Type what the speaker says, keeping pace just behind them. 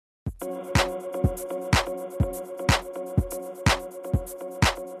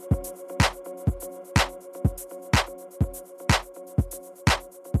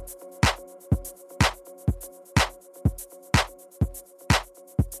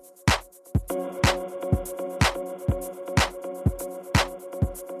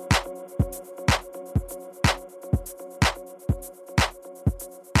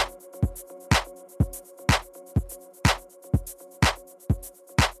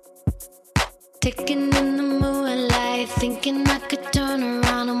Taking in the moonlight, thinking I could turn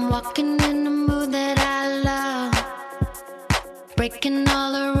around. I'm walking in the mood that I love, breaking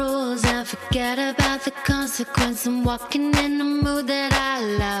all the rules and forget about the consequence. I'm walking in the mood that I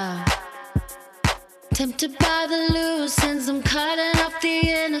love, tempted by the loose ends. I'm cutting off the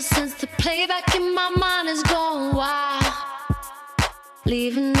innocence. The playback in my mind is going wild,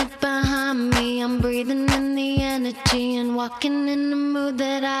 leaving it behind me. I'm breathing in the energy and walking in the mood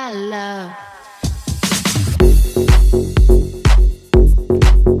that I love.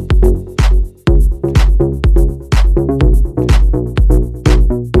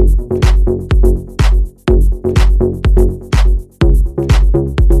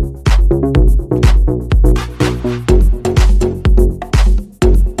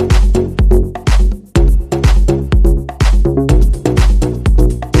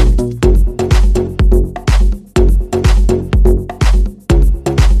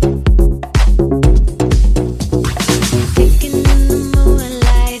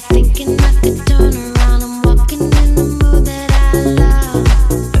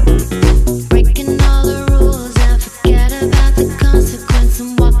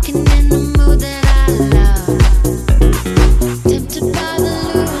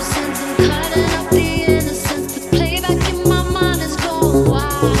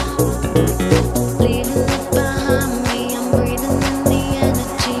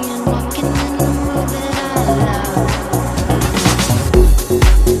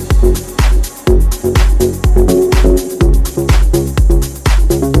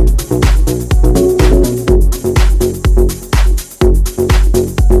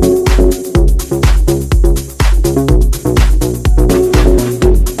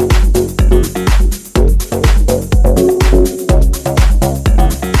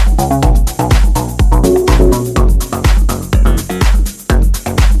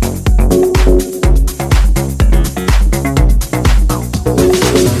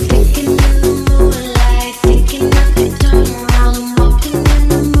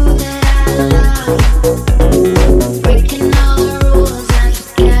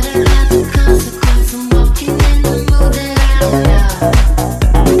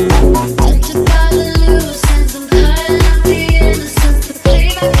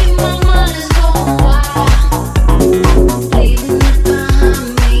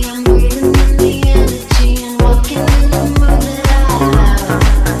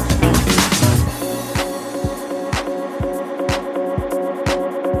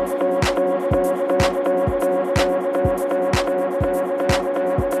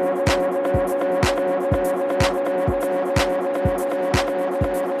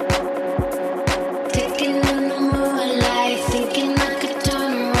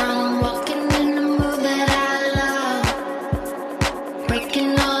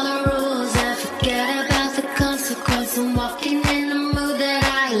 Breaking all the rules and forget about the consequence. I'm walking